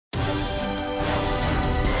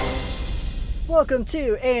Welcome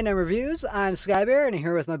to A&M Reviews. I'm Skybear, and I'm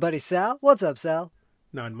here with my buddy Sal. What's up, Sal?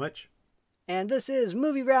 Not much. And this is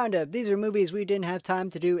Movie Roundup. These are movies we didn't have time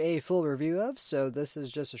to do a full review of, so this is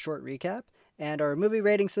just a short recap. And our movie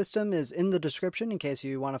rating system is in the description in case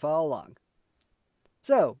you want to follow along.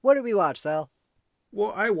 So, what did we watch, Sal?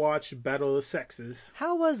 Well, I watched Battle of the Sexes.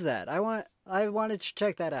 How was that? I wanted to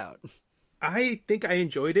check that out. I think I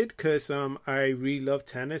enjoyed it because I really love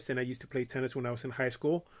tennis, and I used to play tennis when I was in high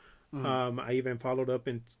school. I even followed up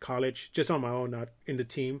in college, just on my own, not in the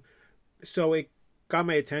team. So it got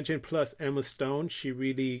my attention. Plus, Emma Stone, she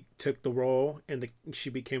really took the role, and she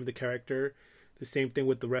became the character. The same thing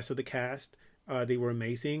with the rest of the cast. They were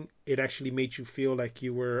amazing. It actually made you feel like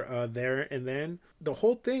you were there and then. The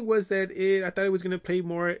whole thing was that I thought it was going to play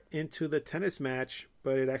more into the tennis match,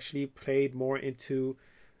 but it actually played more into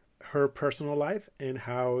her personal life and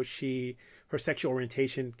how her sexual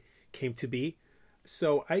orientation came to be.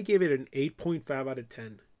 So I gave it an 8.5 out of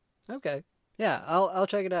 10. Okay. Yeah, I'll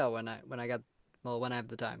check it out when I have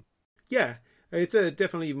the time. Yeah, it's a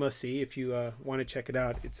definitely must see if you want to check it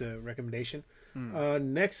out. It's a recommendation.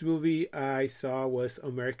 Next movie I saw was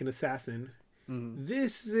American Assassin.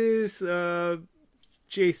 This is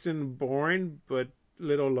Jason Bourne, but a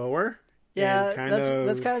little lower. Yeah,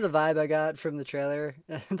 that's kind of the vibe I got from the trailer.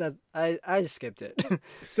 That I skipped it.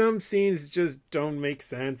 Some scenes just don't make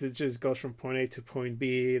sense. It just goes from point A to point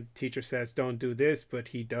B. The teacher says, don't do this, but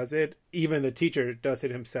he does it. Even the teacher does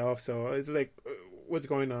it himself. So it's like, what's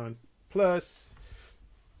going on? Plus,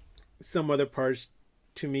 some other parts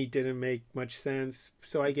to me didn't make much sense.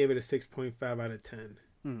 So I gave it a 6.5 out of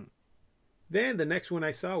 10. Then the next one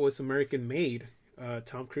I saw was American Made,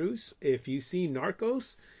 Tom Cruise. If you see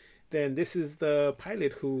Narcos, then this is the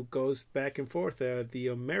pilot who goes back and forth, the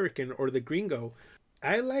American or the gringo.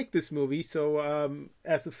 I like this movie, so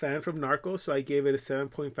as a fan from Narcos, so I gave it a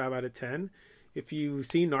 7.5 out of 10. If you've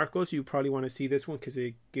seen Narcos, you probably want to see this one because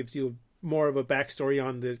it gives you more of a backstory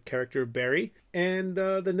on the character Barry. And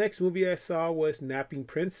the next movie I saw was Napping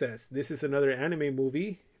Princess. This is another anime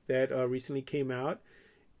movie that recently came out.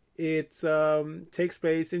 It takes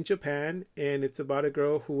place in Japan, and it's about a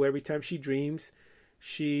girl who every time she dreams,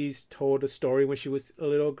 she's told a story when she was a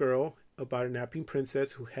little girl about a napping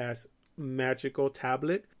princess who has a magical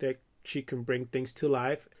tablet that she can bring things to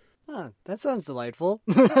life. Huh, that sounds delightful.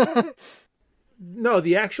 No,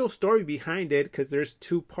 the actual story behind it, because there's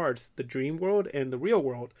two parts, the dream world and the real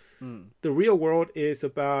world. The real world is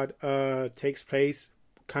about, takes place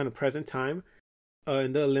kind of present time.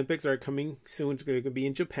 And the Olympics are coming soon. It's going to be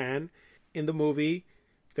in Japan. In the movie,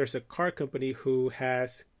 there's a car company who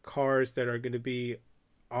has cars that are going to be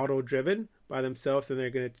auto driven by themselves, and they're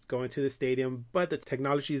going to go into the stadium, but the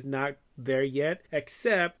technology is not there yet,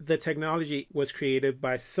 except the technology was created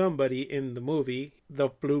by somebody in the movie. The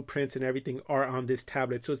blueprints and everything are on this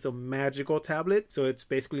tablet, so it's a magical tablet, so it's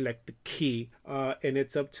basically like the key, and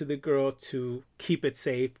it's up to the girl to keep it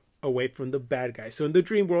safe away from the bad guys. So in the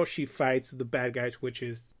dream world, she fights the bad guys, which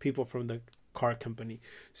is people from the car company.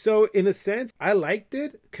 So in a sense, I liked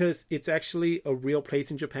it because it's actually a real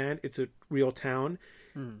place in Japan. It's a real town.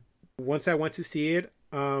 Once I went to see it,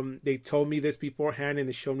 they told me this beforehand, and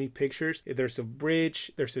they showed me pictures. There's a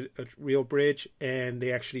bridge, there's a real bridge, and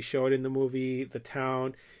they actually show it in the movie, the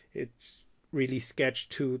town. It's really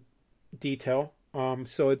sketched to detail.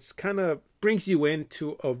 So it's kind of brings you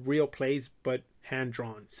into a real place, but hand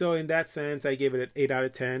drawn. So in that sense, I gave it an 8 out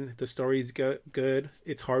of 10. The story is good.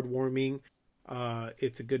 It's heartwarming.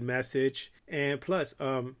 It's a good message. And plus,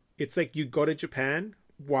 it's like you go to Japan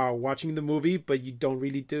while watching the movie, but you don't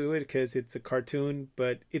really do it because it's a cartoon,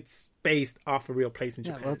 but it's based off a real place in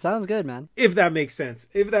Japan. Well, it sounds good, man. If that makes sense.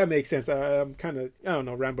 I'm kind of, I don't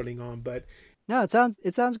know, rambling on, but no, it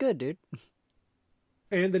sounds good, dude.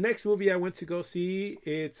 And the next movie I went to go see,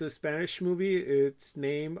 it's a Spanish movie. It's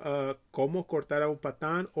named Como Cortar un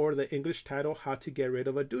Patan, or the English title, How to Get Rid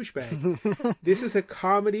of a Douchebag. This is a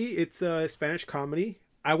comedy. It's a Spanish comedy.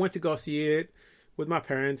 I went to go see it with my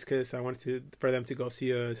parents because I wanted for them to go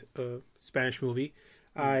see a Spanish movie.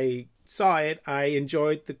 I saw it. I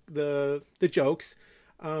enjoyed the jokes,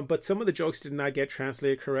 but some of the jokes did not get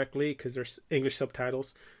translated correctly because there's English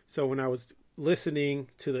subtitles. So when I was listening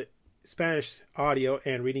to the Spanish audio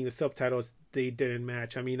and reading the subtitles, they didn't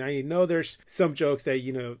match. I mean, I know there's some jokes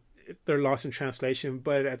that, they're lost in translation,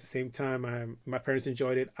 but at the same time, my parents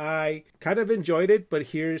enjoyed it. I kind of enjoyed it, but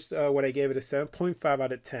here's what I gave it, a 7.5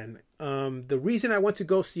 out of 10. The reason I went to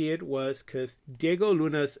go see it was because Diego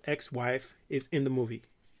Luna's ex-wife is in the movie.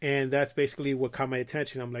 And that's basically what caught my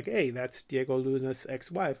attention. I'm like, hey, that's Diego Luna's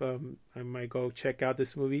ex-wife. I might go check out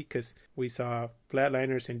this movie because we saw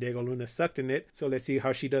Flatliners and Diego Luna sucked in it. So let's see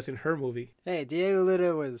how she does in her movie. Hey, Diego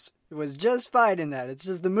Luna was just fine in that. It's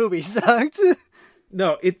just the movie sucked.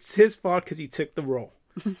 No, it's his fault because he took the role.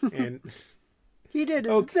 And he did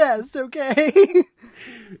his best, okay?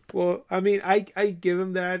 Well, I mean, I give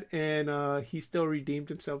him that, and he still redeemed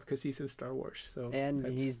himself because he's in Star Wars. So and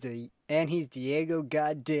he's Diego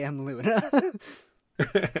goddamn Luna.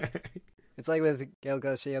 It's like with Gail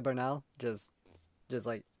Garcia Bernal, just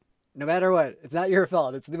like, no matter what, it's not your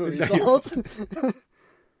fault. It's the movie's fault.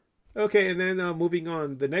 Okay, and then moving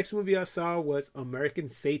on, the next movie I saw was American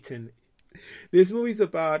Satan. This movie's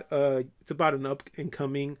about it's about an up and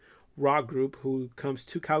coming rock group who comes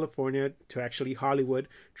to California, to actually Hollywood,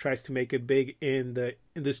 tries to make it big in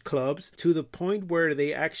these clubs, to the point where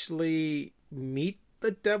they actually meet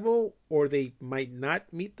the devil, or they might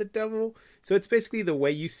not meet the devil. So it's basically the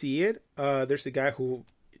way you see it. There's a guy who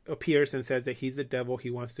appears and says that he's the devil. He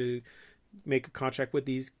wants to make a contract with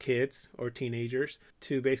these kids or teenagers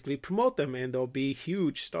to basically promote them, and they'll be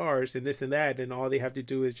huge stars and this and that, and all they have to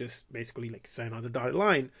do is just basically like sign on the dotted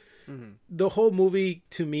line. Mm-hmm. The whole movie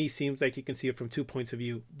to me seems like you can see it from 2 points of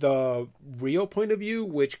view. The real point of view,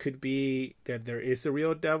 which could be that there is a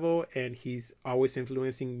real devil and he's always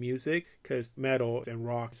influencing music, because metal and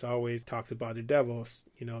rock always talks about the devils,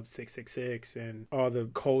 666 and all the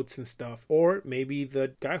cults and stuff. Or maybe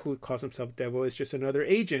the guy who calls himself devil is just another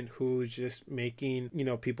agent who's just making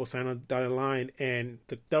people sign on the dotted line, and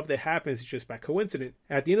the stuff that happens is just by coincidence.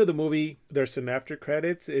 At the end of the movie, there's some after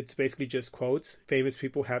credits. It's basically just quotes famous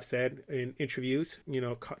people have said in interviews,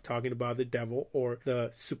 talking about the devil or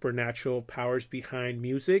the supernatural powers behind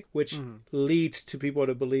music, which leads to people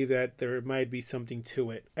to believe that there might be something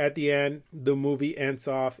to it. At the end, the movie ends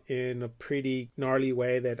off in a pretty gnarly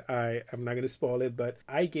way that I'm not going to spoil it, but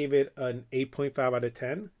I gave it an 8.5 out of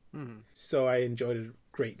 10. So I enjoyed it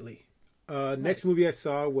greatly. Nice. Next movie I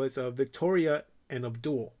saw was Victoria and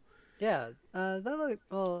Abdul. Yeah, I've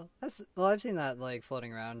seen that like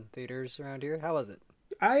floating around theaters around here. How was it?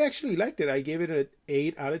 I actually liked it. I gave it an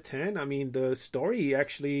 8 out of 10. I mean, the story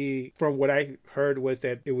actually, from what I heard, was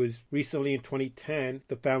that it was recently in 2010,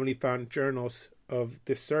 the family found journals of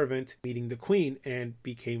this servant meeting the queen and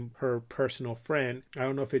became her personal friend. I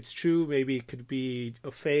don't know if it's true. Maybe it could be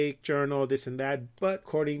a fake journal, this and that. But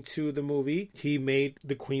according to the movie, he made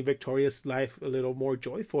the Queen Victoria's life a little more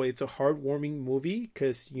joyful. It's a heartwarming movie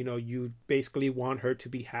because, you basically want her to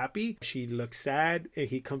be happy. She looks sad, and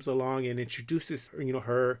he comes along and introduces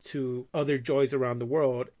her to other joys around the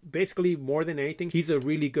world. Basically, more than anything, he's a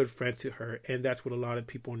really good friend to her, and that's what a lot of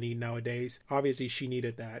people need nowadays. Obviously, she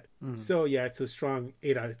needed that. So yeah, it's a strong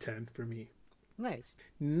 8 out of 10 for me. Nice.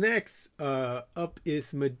 Next up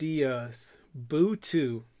is Medea's Boo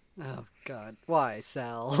 2. Oh God! Why,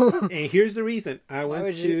 Sal? And here's the reason. I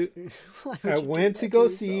went to go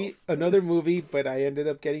see another movie, but I ended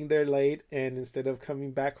up getting there late, and instead of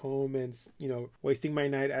coming back home and wasting my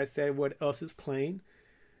night, I said, "What else is playing?"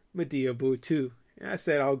 Madea Boo 2. And I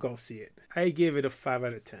said, "I'll go see it." I gave it a 5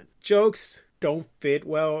 out of 10. Jokes don't fit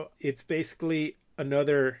well. It's basically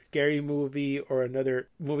another scary movie or another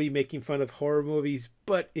movie making fun of horror movies,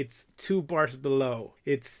 but it's 2 bars below.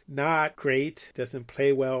 It's not great, doesn't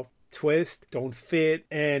play well, twist don't fit,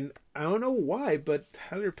 and I don't know why, but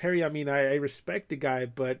Tyler Perry, I mean, I respect the guy,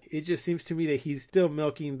 but it just seems to me that he's still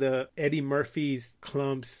milking the Eddie Murphy's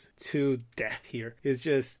clumps to death here. It's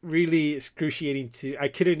just really excruciating I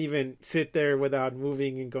couldn't even sit there without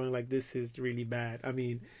moving and going like, this is really bad. I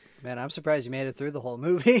mean, man, I'm surprised you made it through the whole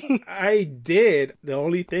movie. I did. The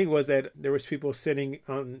only thing was that there was people sitting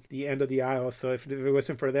on the end of the aisle, so if it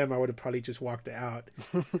wasn't for them, I would have probably just walked out.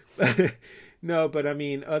 No, but I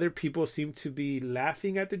mean, other people seem to be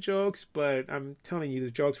laughing at the jokes, but I'm telling you,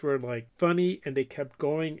 the jokes were like funny and they kept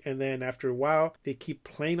going, and then after a while, they keep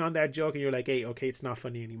playing on that joke and you're like, hey, okay, it's not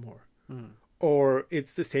funny anymore. Or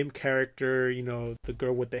it's the same character, the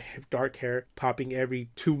girl with the dark hair popping every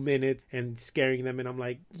 2 minutes and scaring them. And I'm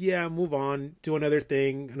like, yeah, move on, do another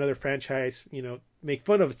thing, another franchise, make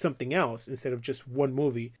fun of something else instead of just one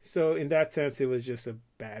movie. So in that sense, it was just a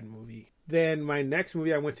bad movie. Then my next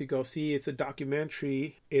movie I went to go see, it's a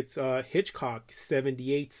documentary. It's Hitchcock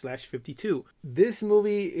 78/52. This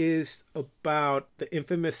movie is about the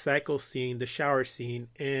infamous cycle scene, the shower scene,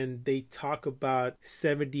 and they talk about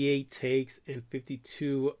 78 takes and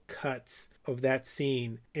 52 cuts of that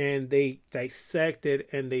scene, and they dissect it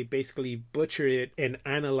and they basically butcher it and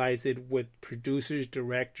analyze it with producers,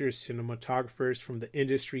 directors, cinematographers from the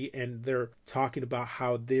industry, and they're talking about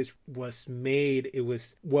how this was made. It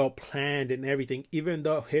was well planned and everything. Even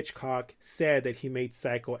though Hitchcock said that he made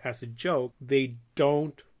Psycho as a joke, they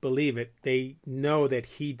don't believe it. They know that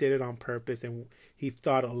he did it on purpose, and he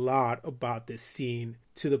thought a lot about this scene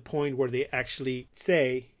to the point where they actually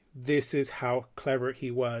say this is how clever he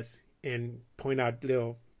was and point out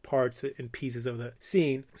little parts and pieces of the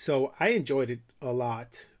scene. So I enjoyed it a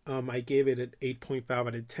lot. I gave it an 8.5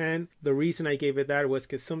 out of 10. The reason I gave it that was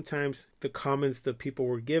because sometimes the comments that people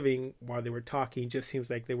were giving while they were talking just seems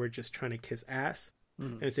like they were just trying to kiss ass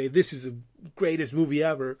and say, this is the greatest movie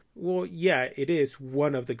ever. Well, yeah, it is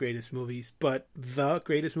one of the greatest movies, but the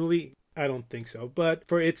greatest movie? I don't think so. But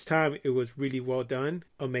for its time, it was really well done.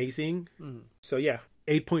 Amazing. So yeah,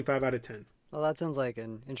 8.5 out of 10. Well, that sounds like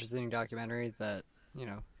an interesting documentary that,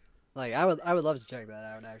 like I would love to check that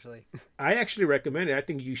out, actually. I actually recommend it. I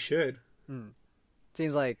think you should.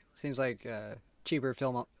 Seems like cheaper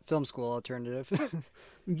film school alternative.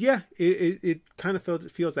 Yeah, it kind of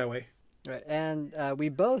feels that way. Right, and we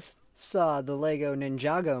both saw the Lego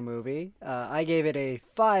Ninjago movie. I gave it a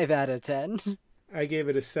 5 out of 10. I gave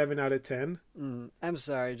it a 7 out of 10. I'm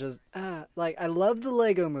sorry, just I love the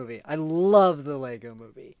Lego movie. I love the Lego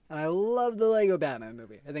movie, and I love the Lego Batman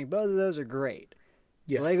movie. I think both of those are great.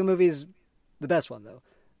 Yes. The Lego movie is the best one, though.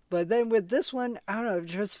 But then with this one, I don't know. It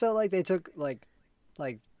just felt like they took like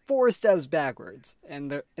 4 steps backwards in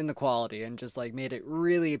the quality and just like made it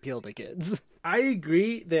really appeal to kids. I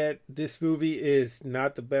agree that this movie is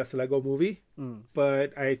not the best Lego movie,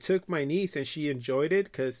 but I took my niece and she enjoyed it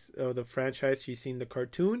because of the franchise. She's seen the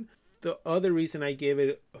cartoon. The other reason I gave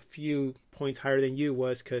it a few points higher than you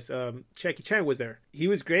was because Jackie Chan was there. He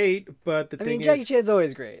was great, but Jackie Chan's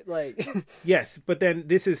always great. Like, yes, but then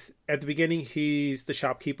this is at the beginning. He's the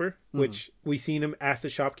shopkeeper, which we've seen him as the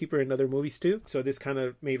shopkeeper in other movies too. So this kind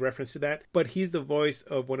of made reference to that. But he's the voice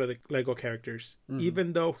of one of the Lego characters.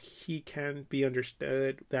 Even though he can be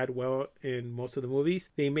understood that well in most of the movies,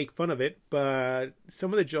 they make fun of it. But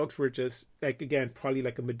some of the jokes were just like, again, probably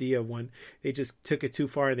like a Madea one. They just took it too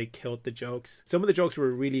far and they killed the jokes. Some of the jokes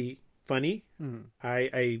were really funny.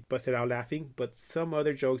 I busted out laughing, but some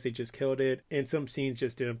other jokes, they just killed it, and some scenes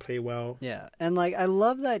just didn't play well. Yeah, and like I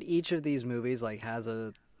love that each of these movies like has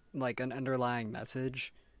an underlying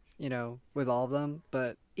message, with all of them.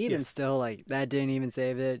 But even still, like that didn't even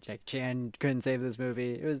save it. Jackie Chan couldn't save this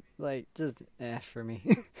movie. It was like just for me.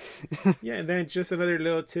 Yeah, and then just another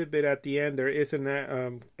little tidbit at the end. There is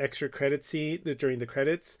an extra credit scene during the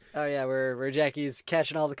credits. Oh yeah, where Jackie's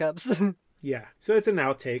catching all the cups. Yeah, so it's an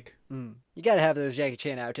outtake. You gotta have those Jackie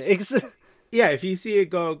Chan outtakes. Yeah, if you see it,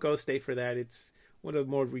 go stay for that. It's one of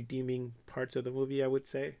the more redeeming parts of the movie, I would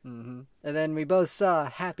say. And then we both saw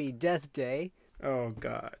Happy Death Day. Oh,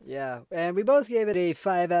 God. Yeah, and we both gave it a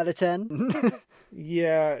 5 out of 10.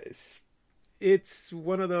 Yeah, it's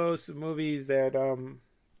one of those movies that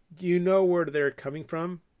you know where they're coming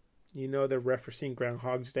from. You know they're referencing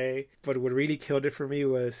Groundhog's Day. But what really killed it for me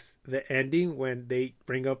was the ending when they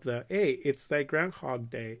bring up hey, it's like Groundhog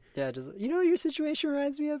Day. Yeah, just, your situation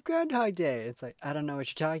reminds me of Groundhog Day. It's like, I don't know what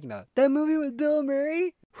you're talking about. That movie with Bill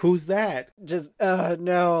Murray? Who's that? Just,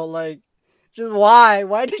 no, like, just why?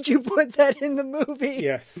 Why did you put that in the movie?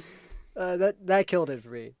 Yes. That killed it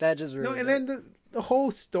for me. That just ruined it. No, and then the whole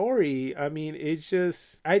story, I mean, it's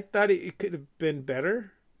just, I thought it could have been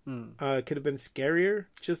better. It could have been scarier.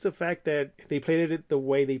 Just the fact that they played it the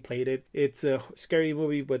way they played it. It's a scary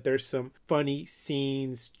movie, but there's some funny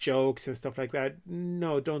scenes, jokes, and stuff like that.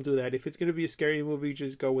 No, don't do that. If it's going to be a scary movie,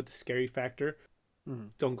 just go with the scary factor.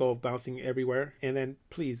 Don't go bouncing everywhere. And then,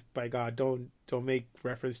 please, by God, don't make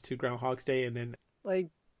reference to Groundhog's Day. And then, like,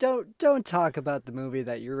 don't talk about the movie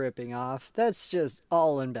that you're ripping off. That's just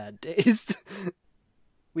all in bad taste.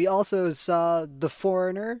 We also saw The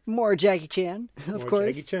Foreigner, more Jackie Chan, of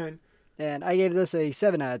course. Jackie Chan. And I gave this a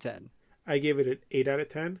 7 out of 10. I gave it an 8 out of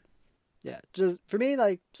 10. Yeah, just for me,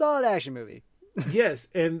 like, solid action movie. Yes,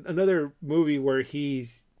 and another movie where he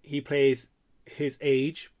plays his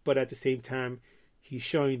age, but at the same time, he's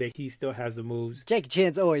showing that he still has the moves. Jackie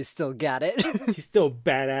Chan's always still got it. He's still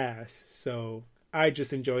badass, so I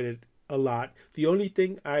just enjoyed it a lot. The only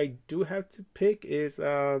thing I do have to pick is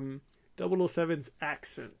 007's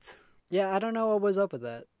accent. Yeah, I don't know what was up with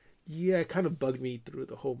that. Yeah, it kind of bugged me through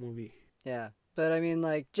the whole movie. Yeah, but I mean,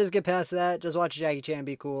 like, just get past that. Just watch Jackie Chan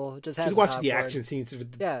be cool. Just watch the action scenes.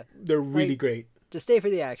 Yeah, they're really great. Just stay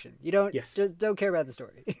for the action. You don't. Yes. Just don't care about the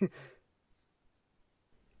story.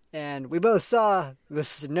 And we both saw The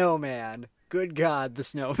Snowman. good God, the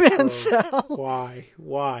snowman cell.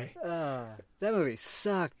 Why? That movie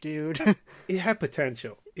sucked, dude. It had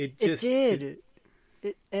potential. It did.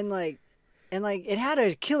 And it had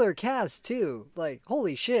a killer cast too. Like,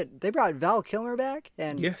 holy shit, they brought Val Kilmer back,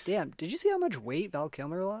 and yes. Damn, did you see how much weight Val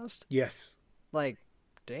Kilmer lost? Yes. Like,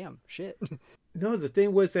 damn, shit. No, the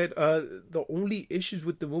thing was that the only issues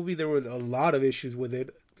with the movie, there were a lot of issues with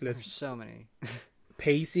it. There's so many.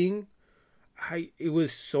 Pacing. It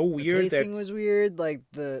was so weird. The pacing was weird. Like,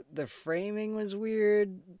 the framing was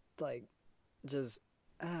weird. Like, just,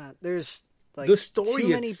 there's, like, the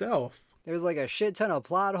story itself. There was, like, a shit ton of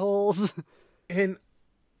plot holes. And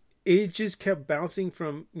it just kept bouncing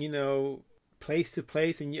from, place to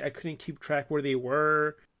place, and I couldn't keep track where they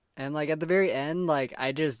were. And, like, at the very end, like,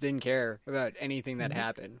 I just didn't care about anything that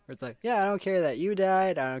happened. It's like, yeah, I don't care that you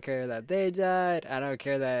died. I don't care that they died. I don't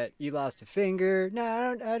care that you lost a finger.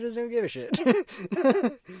 No, I just don't give a shit.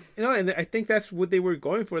 And I think that's what they were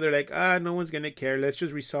going for. They're like, no one's going to care. Let's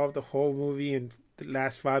just resolve the whole movie in the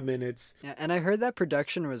last 5 minutes. Yeah, and I heard that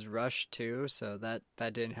production was rushed, too, so that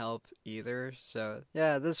didn't help either. So,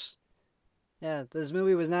 this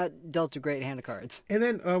movie was not dealt a great hand of cards. And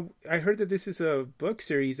then I heard that this is a book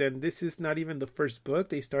series, and this is not even the first book.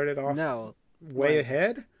 They started off way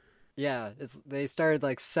ahead. Yeah, they started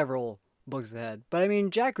like several books ahead. But I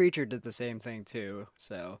mean, Jack Reacher did the same thing too.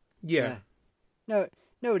 So yeah. No,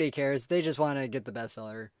 nobody cares. They just want to get the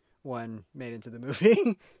bestseller one made into the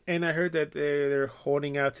movie. And I heard that they're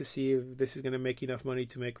holding out to see if this is going to make enough money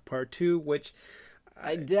to make part 2, which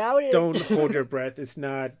I doubt it. Don't hold your breath. It's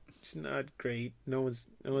not great. No one's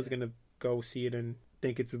gonna go see it and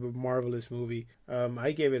think it's a marvelous movie.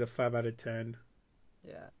 I gave it a 5 out of 10.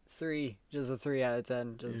 Yeah, 3, just a 3 out of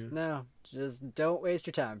 10. Just don't waste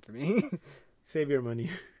your time for me. Save your money.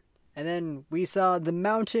 And then we saw The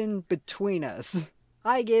Mountain Between Us.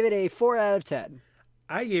 I gave it a 4 out of 10.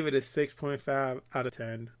 I gave it a 6.5 out of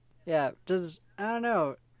 10. Yeah, I don't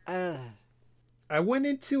know. I went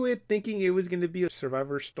into it thinking it was going to be a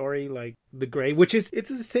survivor story like The Grey, which it's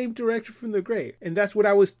the same director from The Grey. And that's what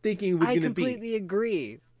I was thinking it was going to be. I completely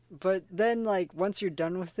agree. But then, like, once you're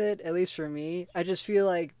done with it, at least for me, I just feel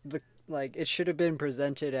like it should have been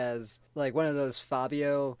presented as, like, one of those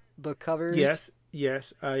Fabio book covers.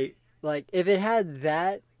 Yes. Like, if it had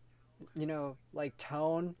that, like,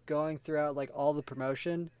 tone going throughout, like, all the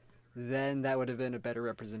promotion, then that would have been a better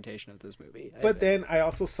representation of this movie. But then I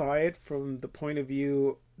also saw it from the point of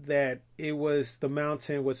view that the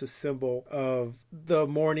mountain was a symbol of the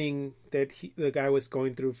mourning that the guy was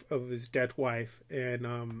going through of his dead wife.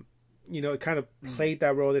 And, it kind of played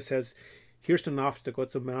that role that says, here's an obstacle.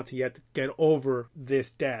 It's a mountain. You have to get over this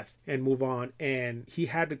death and move on. And he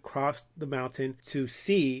had to cross the mountain to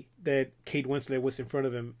see that Kate Winslet was in front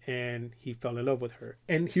of him, and he fell in love with her.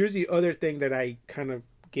 And here's the other thing that I kind of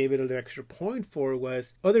gave it an extra point for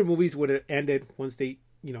was other movies would have ended once they,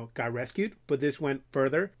 got rescued, but this went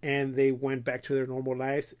further and they went back to their normal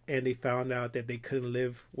lives and they found out that they couldn't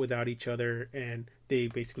live without each other and they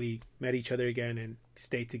basically met each other again and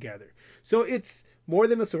stayed together. So it's more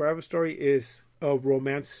than a survival story, is a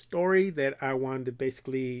romance story that I wanted to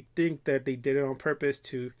basically think that they did it on purpose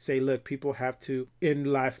to say, look, people have to, in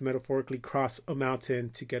life, metaphorically cross a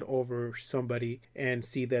mountain to get over somebody and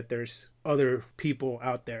see that there's other people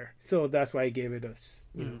out there. So that's why I gave it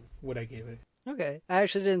what I gave it. Okay. I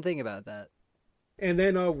actually didn't think about that. And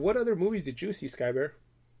then what other movies did you see, Skybear?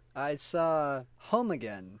 I saw Home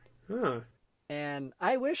Again. Huh. And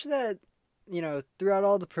I wish that, throughout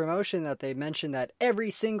all the promotion that they mentioned that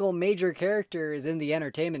every single major character is in the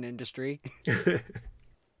entertainment industry.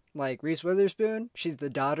 Like Reese Witherspoon, she's the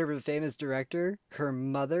daughter of a famous director. Her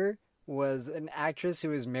mother was an actress who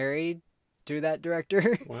was married to that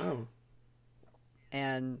director. Wow.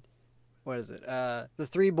 And what is it? The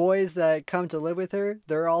 3 boys that come to live with her,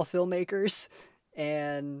 they're all filmmakers.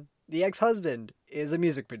 And the ex-husband is a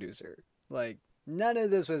music producer. Like, none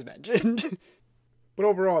of this was mentioned. But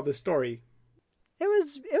overall, the story... It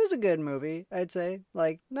was a good movie, I'd say.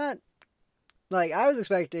 Like, not... Like, I was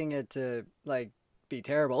expecting it to, like, be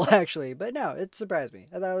terrible, actually. But no, it surprised me.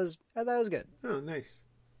 I thought it was good. Oh, nice.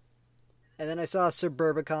 And then I saw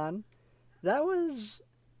Suburbicon. That was...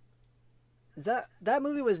 That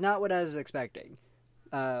movie was not what I was expecting.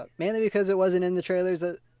 Mainly because it wasn't in the trailers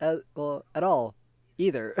at all,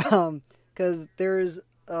 either. Because there's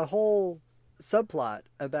a whole subplot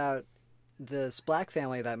about this black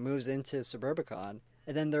family that moves into Suburbicon,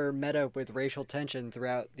 and then they're met up with racial tension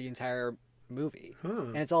throughout the entire movie. Huh.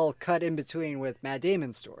 And it's all cut in between with Matt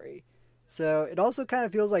Damon's story. So it also kind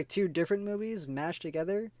of feels like 2 different movies mashed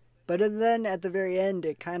together, But then at the very end,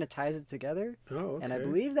 it kind of ties it together. Oh, okay. And I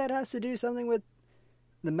believe that has to do something with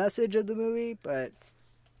the message of the movie, but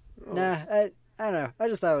I don't know. I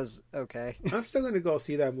just thought it was okay. I'm still going to go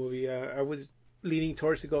see that movie. I was leaning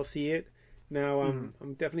towards to go see it. Now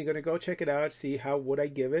I'm definitely going to go check it out, see how would I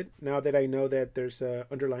give it. Now that I know that there's a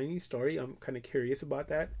underlying story, I'm kind of curious about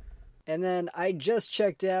that. And then I just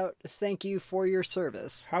checked out Thank You for Your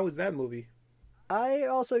Service. How was that movie? I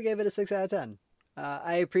also gave it a 6 out of 10.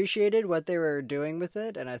 I appreciated what they were doing with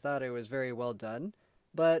it, and I thought it was very well done.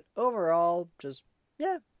 But overall, just,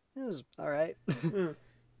 yeah, it was all right. Interesting.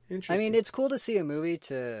 I mean, it's cool to see a movie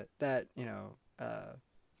that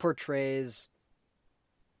portrays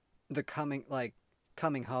the coming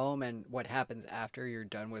home and what happens after you're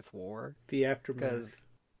done with war. The aftermath.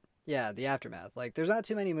 Yeah, the aftermath. Like, there's not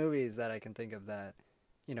too many movies that I can think of that,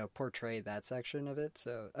 portray that section of it.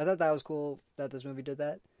 So I thought that was cool that this movie did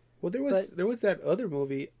that. Well, there was that other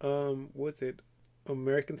movie. Was it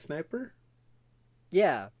American Sniper?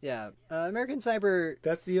 Yeah. American Sniper.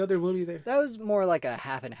 That's the other movie there. That was more like a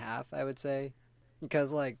half and half, I would say,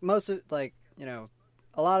 because like most of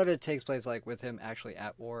a lot of it takes place like with him actually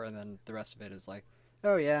at war, and then the rest of it is like,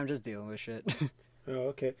 oh yeah, I'm just dealing with shit. Oh,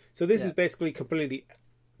 okay. So this is basically completely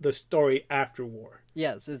the story after war.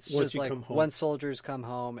 Yes, it's just like once soldiers come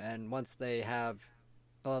home, and once they have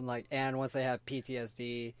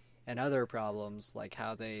PTSD and other problems, like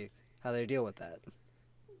how they deal with that.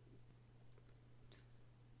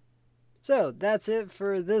 So that's it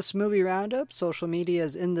for this movie roundup. Social media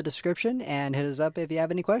is in the description, and hit us up if you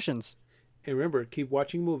have any questions. And remember, keep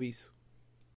watching movies.